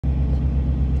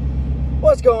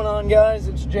What's going on, guys?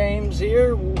 It's James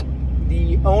here,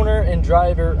 the owner and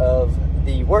driver of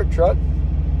the work truck,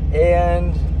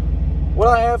 and what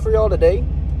I have for y'all today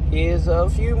is a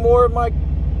few more of my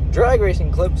drag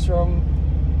racing clips from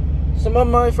some of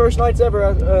my first nights ever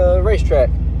at a racetrack.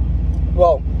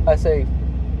 Well, I say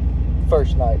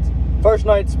first nights. First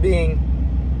nights being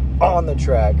on the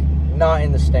track, not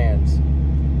in the stands.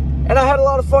 And I had a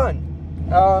lot of fun.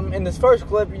 In this first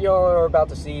clip y'all are about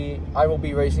to see, I will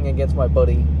be racing against my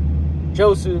buddy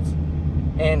Joseph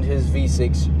and his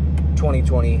V6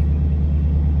 2020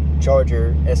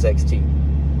 Charger SXT.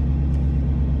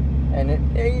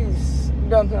 And he's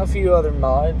done a few other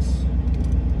mods.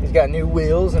 He's got new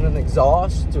wheels and an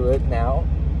exhaust to it now,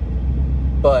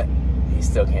 but he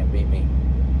still can't beat me.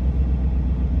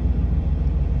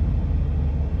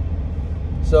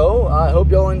 So I hope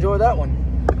y'all enjoy that one.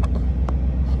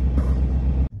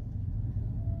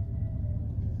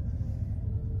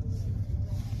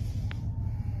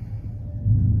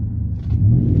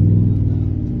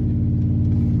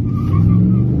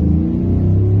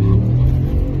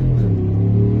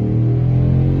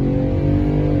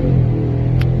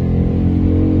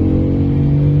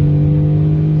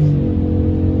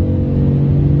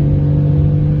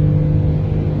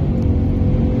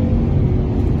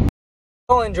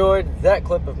 Y'all enjoyed that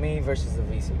clip of me versus the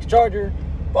V6 Charger.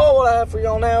 But what I have for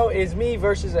y'all now is me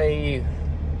versus a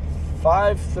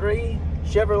 5.3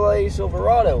 Chevrolet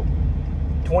Silverado,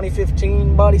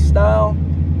 2015 body style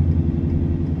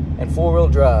and four-wheel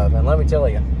drive. And let me tell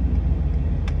you,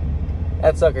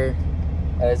 that sucker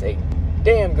has a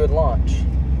damn good launch,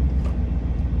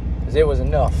 because it was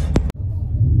enough.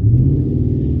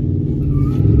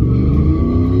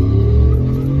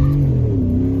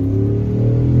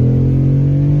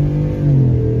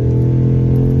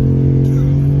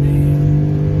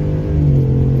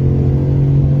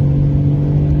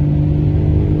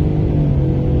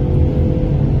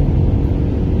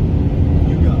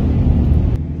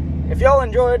 If y'all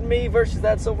enjoyed me versus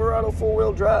that Silverado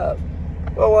four-wheel drive,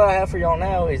 well, what I have for y'all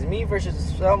now is me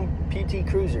versus some PT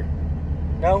Cruiser.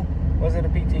 No? Was it a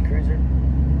PT Cruiser?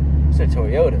 It's a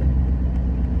Toyota.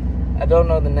 I don't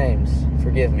know the names.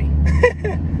 Forgive me.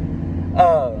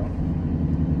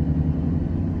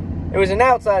 It was an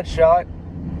outside shot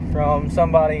from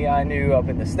somebody I knew up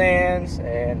in the stands,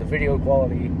 and the video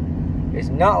quality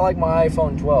is not like my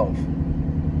iPhone 12.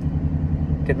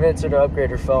 Convince her to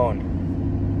upgrade her phone.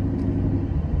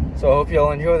 So I hope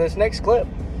y'all enjoy this next clip.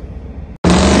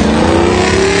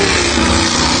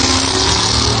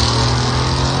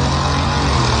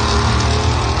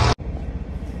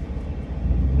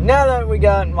 Now that we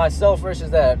got myself versus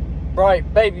that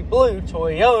bright baby blue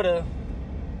Toyota,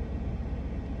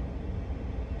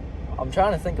 I'm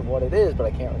trying to think of what it is, but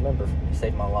I can't remember to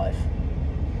save my life.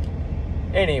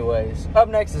 Anyways, up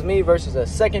next is me versus a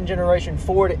second generation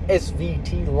Ford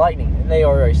SVT Lightning. And they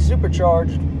are a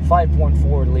supercharged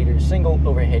 5.4 liter single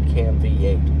overhead cam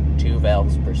V8, 2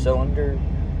 valves per cylinder,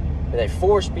 with a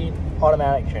 4-speed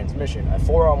automatic transmission, a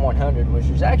 4on100, which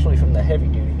is actually from the heavy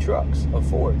duty trucks of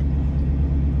Ford.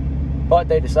 But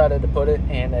they decided to put it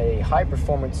in a high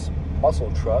performance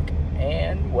muscle truck,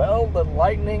 and well, the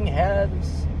Lightning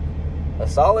has a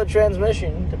solid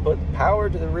transmission to put power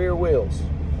to the rear wheels.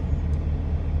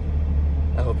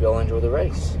 I hope y'all enjoy the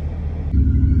race.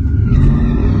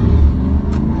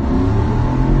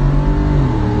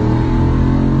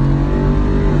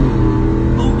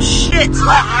 Oh shit!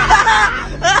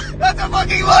 That's a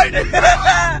fucking Lightning!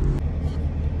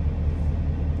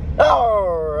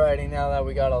 Alrighty, now that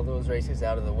we got all those races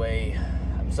out of the way,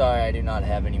 I'm sorry I do not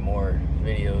have any more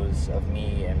videos of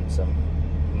me and some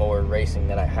more racing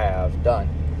that I have done.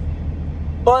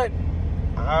 But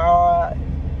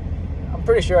I'm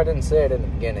pretty sure I didn't say it in the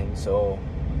beginning, so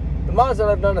the mods that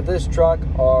I've done at this truck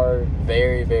are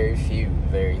very, very few,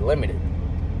 very limited.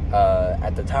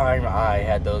 At the time I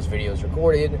had those videos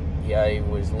recorded, yeah, it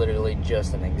was literally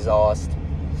just an exhaust,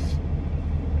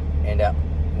 and at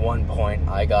one point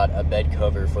I got a bed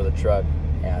cover for the truck,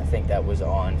 and I think that was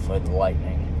on for the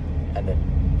Lightning, and the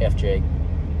FJ,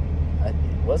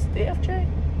 was it the FJ?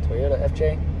 Toyota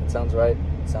FJ? It sounds right,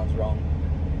 it sounds wrong.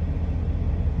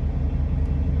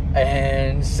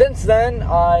 And since then,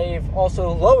 I've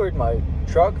also lowered my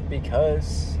truck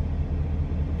because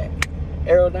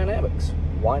aerodynamics.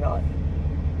 Why not?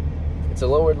 It's a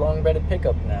lowered long-bedded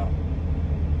pickup now.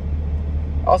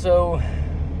 Also,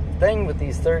 the thing with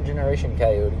these third generation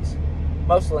Coyotes,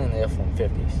 mostly in the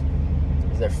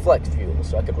F-150s, is they're flex fuel,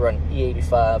 so I could run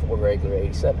E85 or regular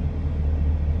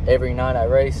 87. Every night I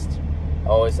raced, I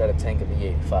always had a tank of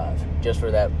E85, just for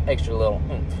that extra little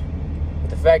oomph.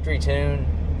 With the factory tune,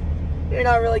 you're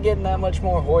not really getting that much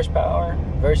more horsepower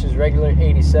versus regular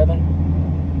 87.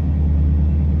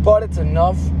 But it's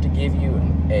enough to give you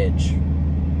an edge.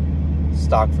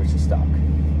 Stock versus stock.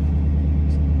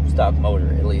 Stock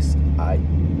motor, at least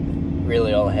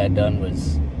really all I had done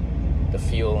was the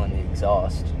fuel and the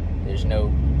exhaust. There's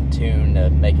no tune to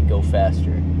make it go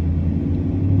faster.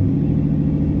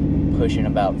 Pushing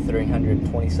about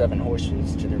 327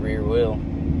 horses to the rear wheel.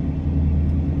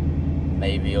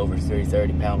 Maybe over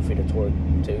 330 pound-feet of torque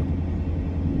too.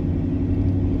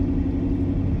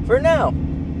 For now.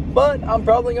 But I'm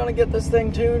probably going to get this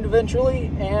thing tuned eventually,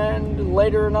 and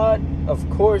later or not, of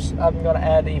course, I'm going to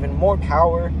add even more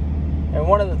power. And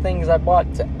one of the things I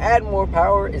bought to add more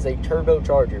power is a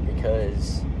turbocharger,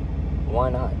 because why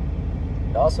not?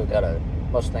 It also got a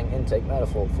Mustang intake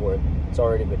manifold for it. It's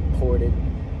already been ported.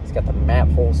 It's got the map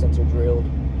hole sensor drilled.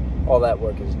 All that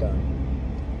work is done.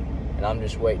 And I'm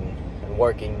just waiting and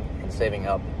working and saving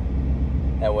up.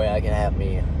 That way I can have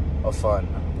me a fun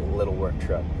little work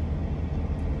truck.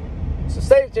 So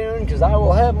stay tuned, because I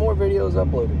will have more videos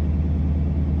uploaded.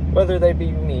 Whether they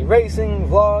be me racing,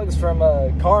 vlogs from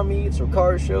car meets or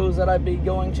car shows that I'd be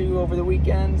going to over the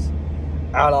weekends,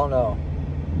 I don't know.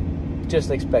 Just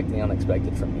expect the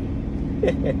unexpected from me.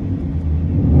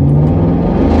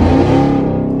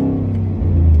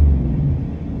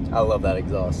 I love that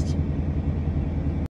exhaust.